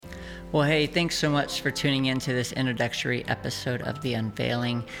Well, hey, thanks so much for tuning in to this introductory episode of The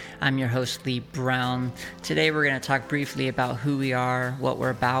Unveiling. I'm your host, Lee Brown. Today, we're going to talk briefly about who we are, what we're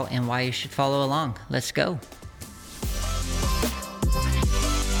about, and why you should follow along. Let's go.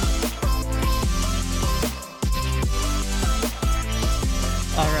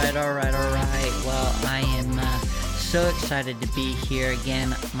 All right. Well, I am so excited to be here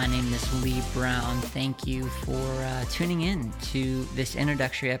again. My name is Lee Brown. Thank you for tuning in to this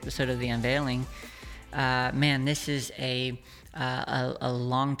introductory episode of The Unveiling. This is a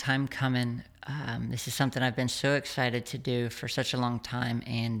long time coming. This is something I've been so excited to do for such a long time,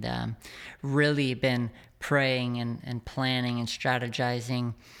 and really been praying and planning and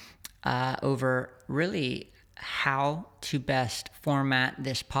strategizing over really how to best format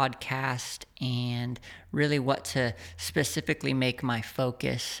this podcast and really what to specifically make my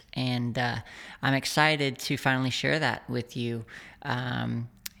focus. And I'm excited to finally share that with you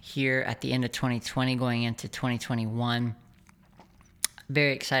here at the end of 2020, going into 2021.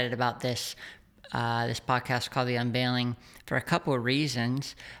 Very excited about this podcast called The Unveiling for a couple of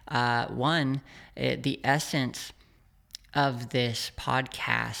reasons. One, the essence of this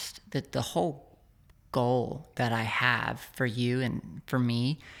podcast, that the whole goal that I have for you and for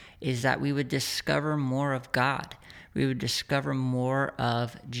me is that we would discover more of God. We would discover more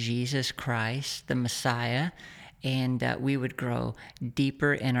of Jesus Christ, the Messiah, and that we would grow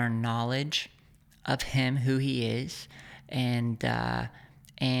deeper in our knowledge of Him, who He is, and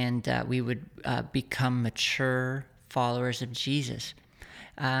we would become mature followers of Jesus.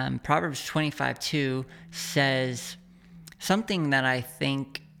 Proverbs 25:2 says something that I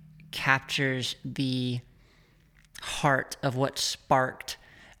think captures the heart of what sparked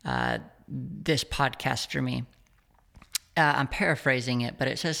this podcast for me. I'm paraphrasing it, but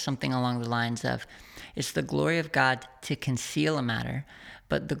it says something along the lines of, it's the glory of God to conceal a matter,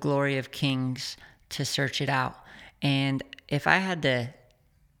 but the glory of kings to search it out. And if I had to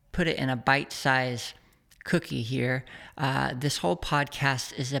put it in a bite-sized cookie here, this whole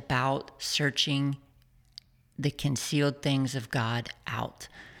podcast is about searching the concealed things of God out.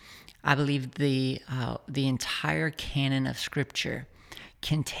 I believe the entire canon of Scripture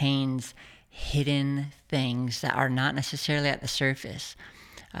contains hidden things that are not necessarily at the surface.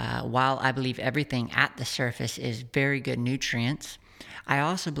 While I believe everything at the surface is very good nutrients, I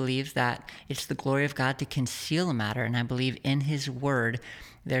also believe that it's the glory of God to conceal a matter, and I believe in His Word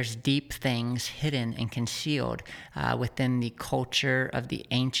there's deep things hidden and concealed within the culture of the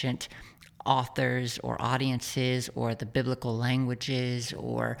ancient authors or audiences or the biblical languages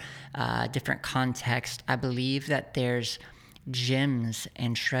or different contexts. I believe that there's gems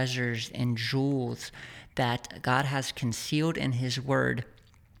and treasures and jewels that God has concealed in His Word,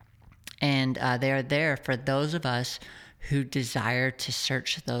 and they are there for those of us who desire to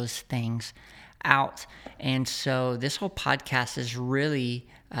search those things out. And so this whole podcast is really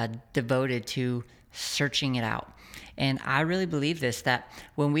devoted to searching it out. And I really believe this, that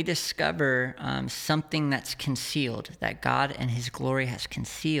when we discover something that's concealed, that God and His glory has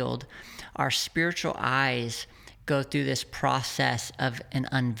concealed, our spiritual eyes go through this process of an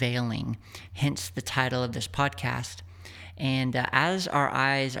unveiling, hence the title of this podcast. And as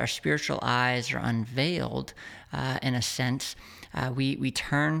our spiritual eyes are unveiled, in a sense, we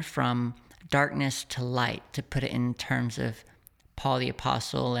turn from darkness to light, to put it in terms of Paul the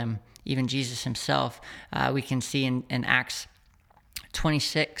Apostle and even Jesus Himself. We can see in Acts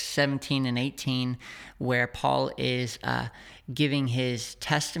 26, 17, and 18, where Paul is giving his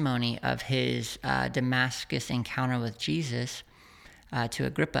testimony of his Damascus encounter with Jesus to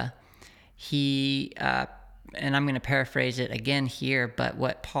Agrippa. He, and I'm going to paraphrase it again here, but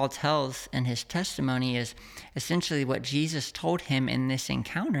what Paul tells in his testimony is essentially what Jesus told him in this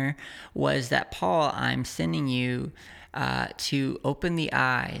encounter was that, Paul, I'm sending you to open the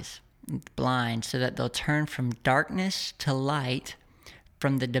eyes blind so that they'll turn from darkness to light,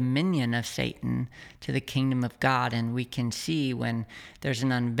 from the dominion of Satan to the kingdom of God. And we can see when there's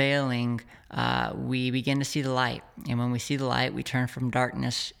an unveiling, we begin to see the light. And when we see the light, we turn from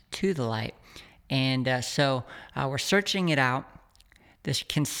darkness to the light. And so we're searching it out, this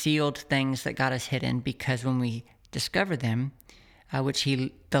concealed things that God has hidden, because when we discover them, which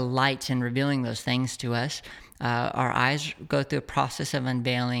He delights in revealing those things to us, our eyes go through a process of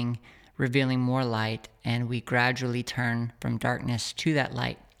unveiling, revealing more light, and we gradually turn from darkness to that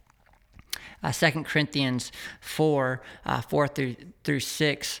light. 2 Corinthians 4 through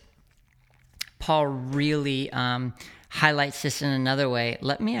 6, Paul really highlights this in another way.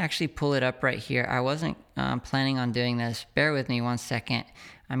 Let me actually pull it up right here. I wasn't planning on doing this. Bear with me one second.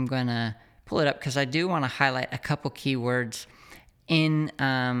 I'm going to pull it up because I do want to highlight a couple key words in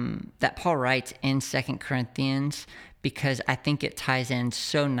that Paul writes in 2 Corinthians, because I think it ties in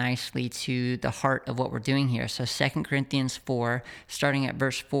so nicely to the heart of what we're doing here. So 2 Corinthians 4, starting at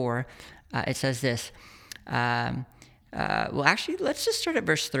verse 4, it says this. Actually, let's just start at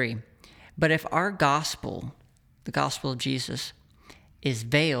verse 3. But if our gospel, the gospel of Jesus, is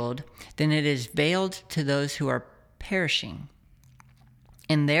veiled, then it is veiled to those who are perishing.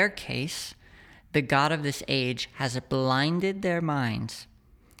 In their case, the God of this age has blinded their minds,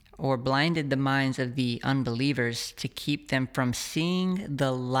 or blinded the minds of the unbelievers, to keep them from seeing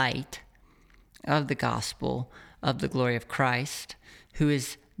the light of the gospel of the glory of Christ, who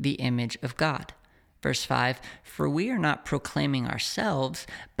is the image of God. Verse 5, for we are not proclaiming ourselves,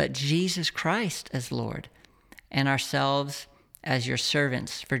 but Jesus Christ as Lord, and ourselves as your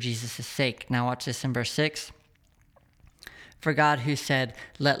servants for Jesus' sake. Now watch this in verse 6. For God, who said,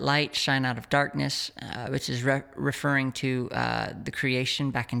 let light shine out of darkness, which is referring to the creation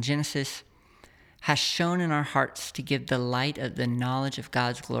back in Genesis, has shone in our hearts to give the light of the knowledge of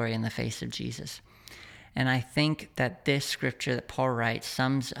God's glory in the face of Jesus. And I think that this scripture that Paul writes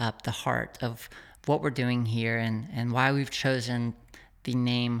sums up the heart of what we're doing here, and why we've chosen the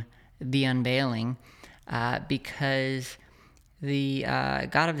name The Unveiling, because the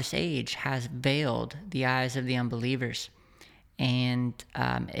God of this age has veiled the eyes of the unbelievers, and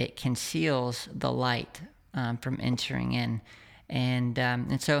it conceals the light from entering in.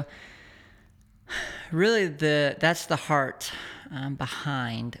 And so really that's the heart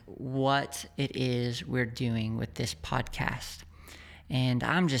behind what it is we're doing with this podcast. And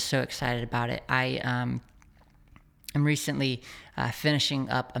I'm just so excited about it. I'm recently finishing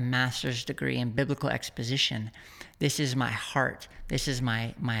up a master's degree in biblical exposition. This is my heart. This is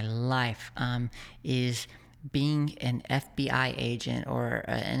my life, is being an FBI agent or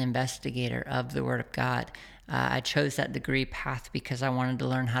an investigator of the Word of God. I chose that degree path because I wanted to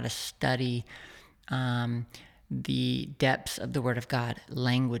learn how to study the depths of the Word of God,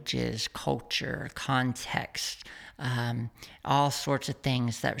 languages, culture, context, all sorts of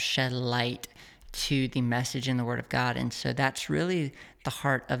things that shed light to the message in the Word of God. And so that's really the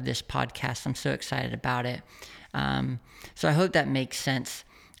heart of this podcast. I'm so excited about it. So I hope that makes sense.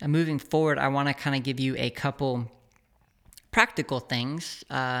 Moving forward, I want to kind of give you a couple practical things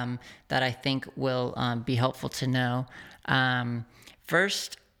that I think will be helpful to know.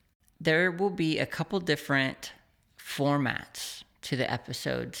 First, there will be a couple different formats to the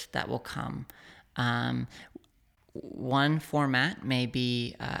episodes that will come. One format may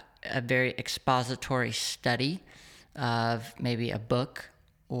be a very expository study of maybe a book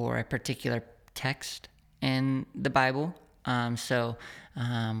or a particular text in the Bible.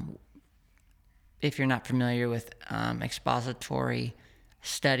 If you're not familiar with expository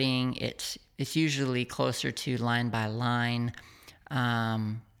studying, it's usually closer to line by line.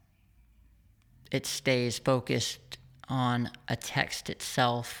 It stays focused on a text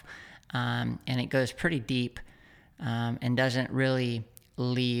itself, and it goes pretty deep, and doesn't really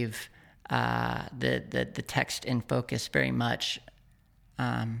leave the text in focus very much,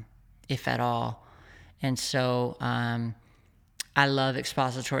 if at all. And so I love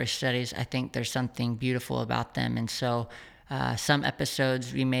expository studies. I think there's something beautiful about them. And so some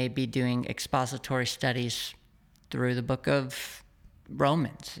episodes we may be doing expository studies through the book of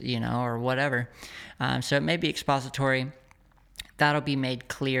Romans, or whatever. So it may be expository. That'll be made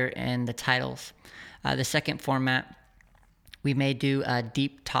clear in the titles. The second format, we may do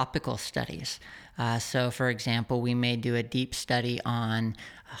deep topical studies. So for example, we may do a deep study on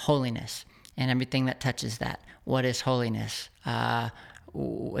holiness and everything that touches that. What is holiness?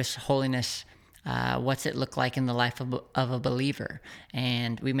 What's holiness? What's it look like in the life of a believer?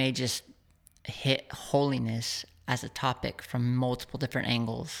 And we may just hit holiness as a topic from multiple different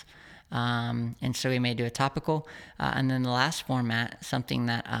angles. And so we may do a topical. And then the last format, something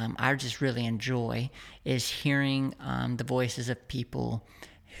that I just really enjoy, is hearing the voices of people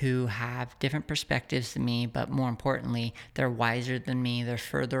who have different perspectives than me, but more importantly, they're wiser than me, they're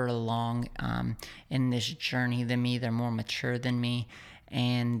further along in this journey than me, they're more mature than me,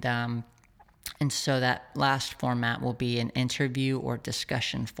 and so that last format will be an interview or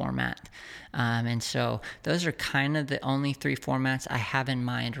discussion format. And so those are kind of the only three formats I have in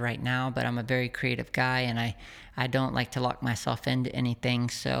mind right now, but I'm a very creative guy, and I don't like to lock myself into anything.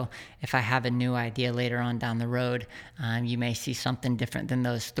 So if I have a new idea later on down the road, you may see something different than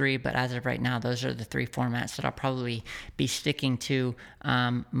those three. But as of right now, those are the three formats that I'll probably be sticking to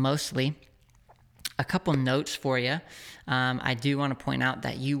mostly. A couple notes for you. I do want to point out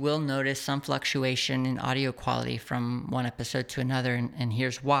that you will notice some fluctuation in audio quality from one episode to another, and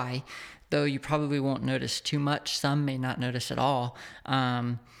here's why. though you probably won't notice too much. Some may not notice at all.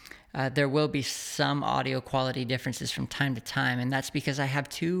 There will be some audio quality differences from time to time, and that's because I have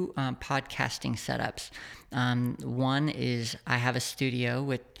two podcasting setups. One is I have a studio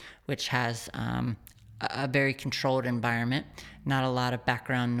which has a very controlled environment, not a lot of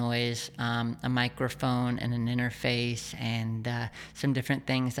background noise, a microphone and an interface, and some different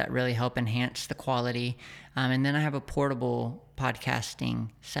things that really help enhance the quality. And then I have a portable podcasting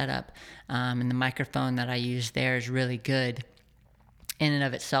setup, and the microphone that I use there is really good in and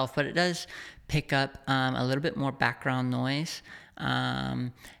of itself, but it does pick up a little bit more background noise.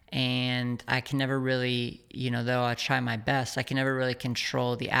 And I can never really, though I try my best, I can never really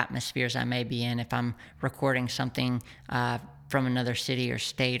control the atmospheres I may be in if I'm recording something from another city or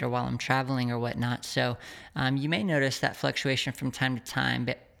state or while I'm traveling or whatnot. So you may notice that fluctuation from time to time.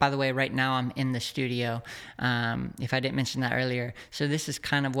 But by the way, right now I'm in the studio, if I didn't mention that earlier. So this is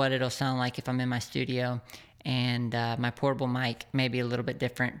kind of what it'll sound like if I'm in my studio. And my portable mic may be a little bit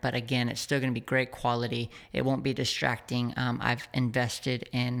different, but again, it's still going to be great quality. It won't be distracting. I've invested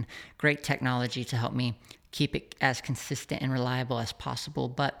in great technology to help me keep it as consistent and reliable as possible,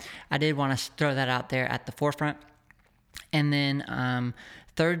 but I did want to throw that out there at the forefront. And then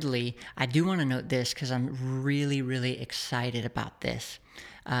thirdly, I do want to note this because I'm really, really excited about this.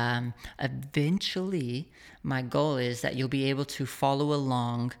 Eventually, my goal is that you'll be able to follow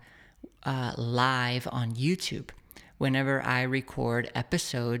along live on YouTube whenever I record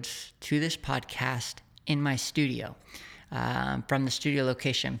episodes to this podcast in my studio, from the studio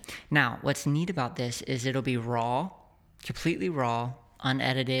location. Now, what's neat about this is it'll be raw, completely raw,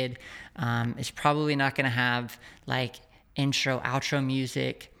 unedited. It's probably not going to have like intro, outro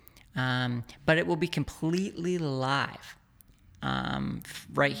music, but it will be completely live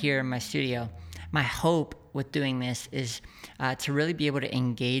right here in my studio. My hope with doing this is to really be able to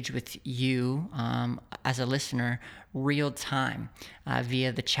engage with you as a listener real time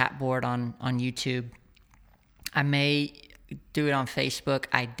via the chat board on YouTube. I may do it on Facebook.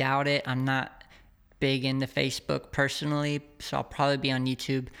 I doubt it. I'm not big into Facebook personally, so I'll probably be on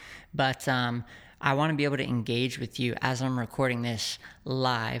YouTube. But I want to be able to engage with you as I'm recording this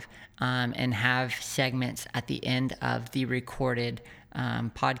live and have segments at the end of the recorded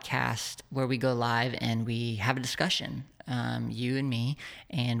podcast where we go live and we have a discussion, you and me,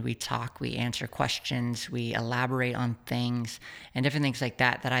 and we talk, we answer questions, we elaborate on things and different things like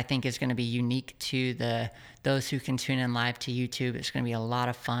that I think is going to be unique to those who can tune in live to YouTube. It's going to be a lot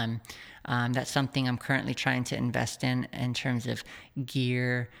of fun. That's something I'm currently trying to invest in terms of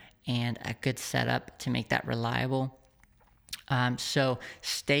gear and a good setup to make that reliable. So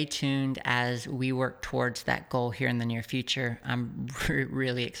stay tuned as we work towards that goal here in the near future. I'm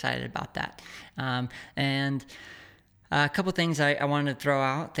really excited about that. And a couple things I wanted to throw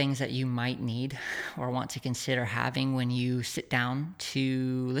out, things that you might need or want to consider having when you sit down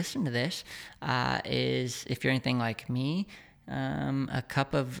to listen to this, is, if you're anything like me, a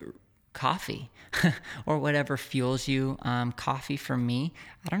cup of coffee or whatever fuels you. Coffee for me,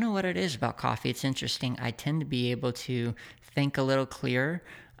 I don't know what it is about coffee. It's interesting. I tend to be able to think a little clearer,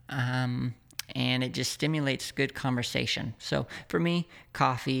 and it just stimulates good conversation. So for me,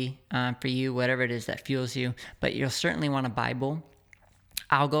 coffee, for you, whatever it is that fuels you, but you'll certainly want a Bible.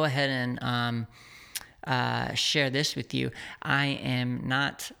 I'll go ahead and share this with you. I am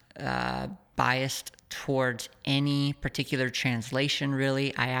not biased towards any particular translation,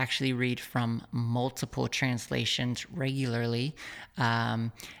 really. I actually read from multiple translations regularly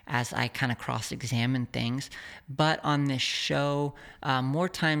as I kind of cross-examine things. But on this show, more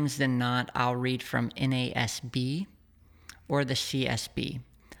times than not, I'll read from NASB or the CSB.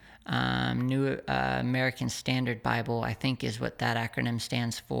 New American Standard Bible, I think, is what that acronym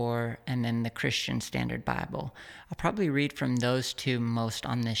stands for, and then the Christian Standard Bible. I'll probably read from those two most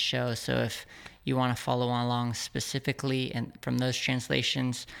on this show, so if you want to follow along specifically and from those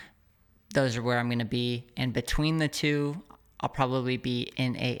translations, those are where I'm going to be. And between the two, I'll probably be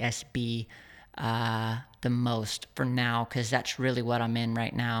NASB the most for now, because that's really what I'm in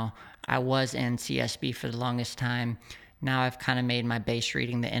right now. I was in CSB for the longest time. Now I've kind of made my base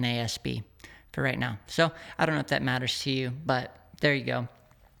reading the NASB for right now. So I don't know if that matters to you, but there you go.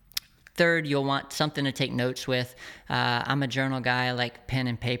 Third, you'll want something to take notes with. I'm a journal guy. I like pen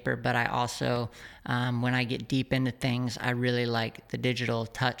and paper, but I also, when I get deep into things, I really like the digital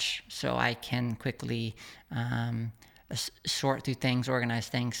touch, so I can quickly sort through things, organize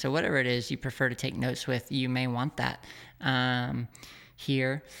things. So whatever it is you prefer to take notes with, you may want that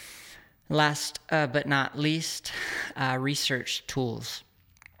here. Last but not least, research tools.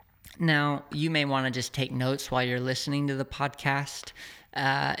 Now, you may want to just take notes while you're listening to the podcast.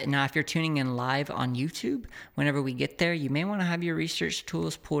 Now, if you're tuning in live on YouTube, whenever we get there, you may want to have your research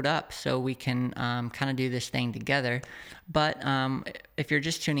tools pulled up so we can kind of do this thing together. But if you're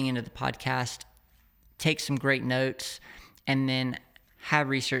just tuning into the podcast, take some great notes and then have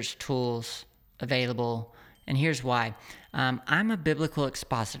research tools available. And here's why. I'm a biblical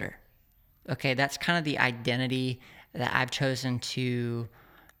expositor. Okay, that's kind of the identity that I've chosen to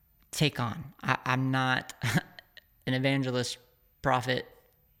take on. I'm not an evangelist, prophet,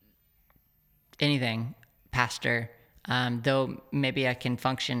 anything, pastor, though maybe I can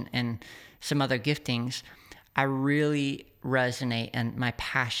function in some other giftings. I really resonate, and my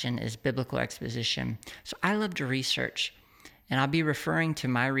passion is biblical exposition. So I love to research, and I'll be referring to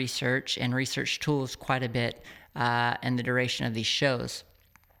my research and research tools quite a bit in the duration of these shows.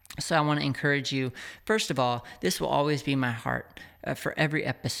 So I want to encourage you, first of all, this will always be my heart for every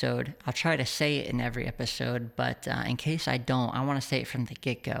episode. I'll try to say it in every episode, but in case I don't, I want to say it from the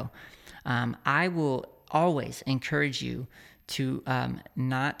get-go. I will always encourage you to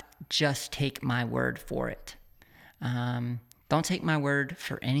not just take my word for it. Don't take my word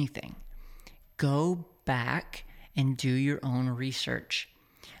for anything. Go back and do your own research.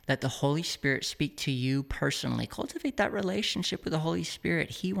 Let the Holy Spirit speak to you personally. Cultivate that relationship with the Holy Spirit.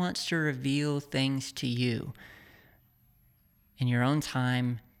 He wants to reveal things to you in your own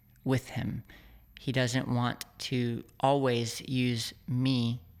time with Him. He doesn't want to always use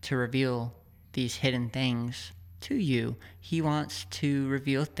me to reveal these hidden things to you. He wants to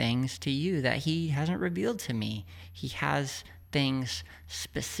reveal things to you that He hasn't revealed to me. He has things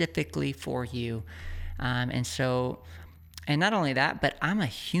specifically for you. And not only that, but I'm a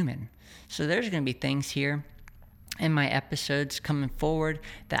human. So there's going to be things here in my episodes coming forward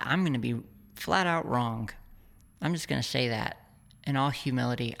that I'm going to be flat out wrong. I'm just going to say that in all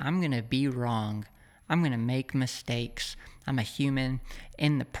humility. I'm going to be wrong. I'm going to make mistakes. I'm a human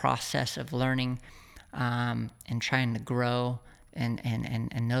in the process of learning and trying to grow and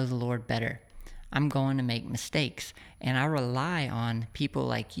know the Lord better. I'm going to make mistakes. And I rely on people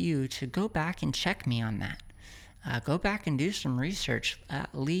like you to go back and check me on that. Go back and do some research.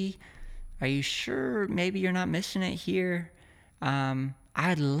 Lee, are you sure maybe you're not missing it here?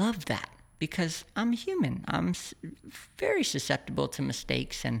 I'd love that because I'm human. I'm very susceptible to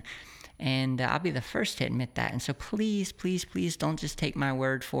mistakes, and I'll be the first to admit that. And so please, please, please don't just take my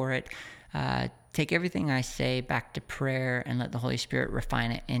word for it. Take everything I say back to prayer and let the Holy Spirit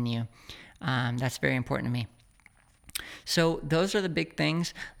refine it in you. That's very important to me. So those are the big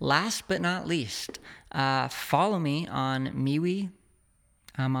things. Last but not least, follow me on MeWe.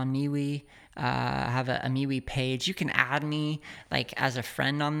 I'm on MeWe. I have a MeWe page. You can add me like as a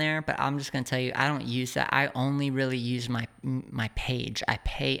friend on there, but I'm just going to tell you, I don't use that. I only really use my page. I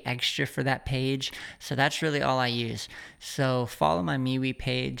pay extra for that page. So that's really all I use. So follow my MeWe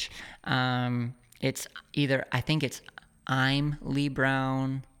page. It's either, I think it's I'm Lee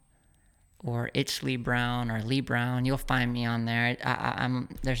Brown, or it's Lee Brown, or Lee Brown. You'll find me on there.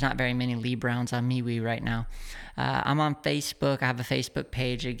 There's not very many Lee Browns on MeWe right now. I'm on Facebook. I have a Facebook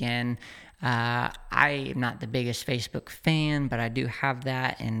page again. I am not the biggest Facebook fan, but I do have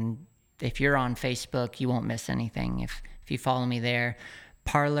that. And if you're on Facebook, you won't miss anything if you follow me there.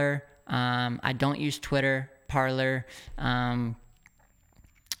 Parler. I don't use Twitter. Parler. For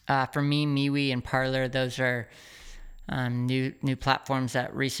me, MeWe and Parler, those are new platforms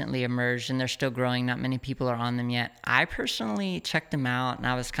that recently emerged, and they're still growing. Not many people are on them yet. I personally checked them out, and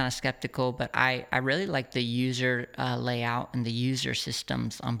I was kind of skeptical, but I really like the user layout and the user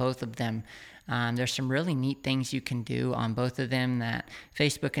systems on both of them. There's some really neat things you can do on both of them that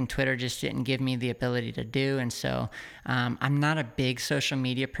Facebook and Twitter just didn't give me the ability to do, and so I'm not a big social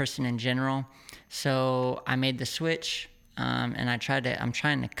media person in general, so I made the switch. And I'm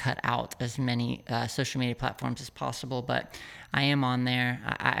trying to cut out as many social media platforms as possible, but I am on there.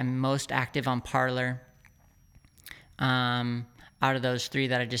 I'm most active on Parler. Out of those three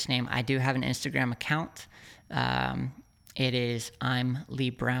that I just named, I do have an Instagram account. It is I'm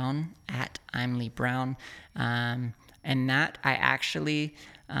Lee Brown, at I'm Lee Brown. And that I actually,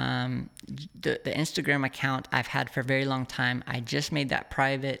 the Instagram account I've had for a very long time. I just made that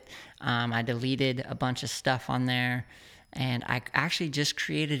private. I deleted a bunch of stuff on there. And I actually just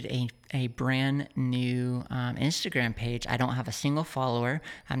created a brand new Instagram page. I don't have a single follower.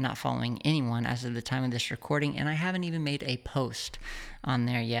 I'm not following anyone as of the time of this recording, and I haven't even made a post on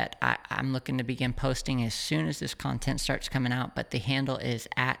there yet. I'm looking to begin posting as soon as this content starts coming out, but the handle is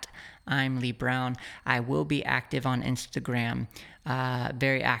at I'm Lee Brown. I will be active on Instagram,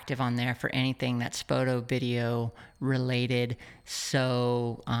 very active on there for anything that's photo, video related.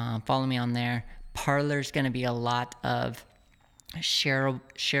 So follow me on there. Parler's going to be a lot of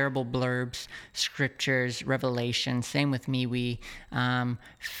shareable blurbs, scriptures, revelation. Same with me. We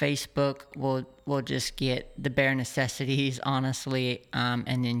Facebook will just get the bare necessities, honestly, and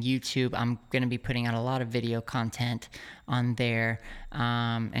then YouTube. I'm going to be putting out a lot of video content on there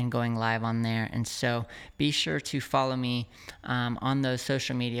and going live on there. And so be sure to follow me on those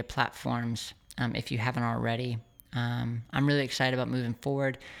social media platforms if you haven't already. I'm really excited about moving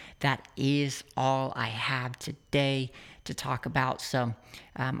forward. That is all I have today to talk about. So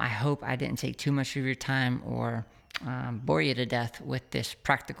I hope I didn't take too much of your time or bore you to death with this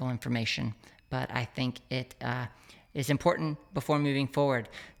practical information. But I think it is important before moving forward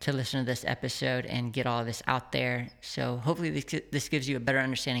to listen to this episode and get all this out there. So hopefully this gives you a better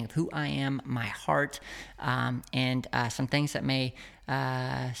understanding of who I am, my heart, and some things that may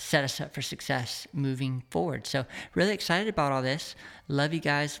set us up for success moving forward. So really excited about all this. Love you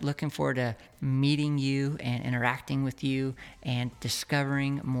guys. Looking forward to meeting you and interacting with you and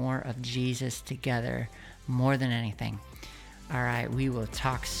discovering more of Jesus together more than anything. All right, we will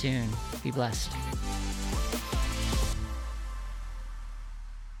talk soon. Be blessed.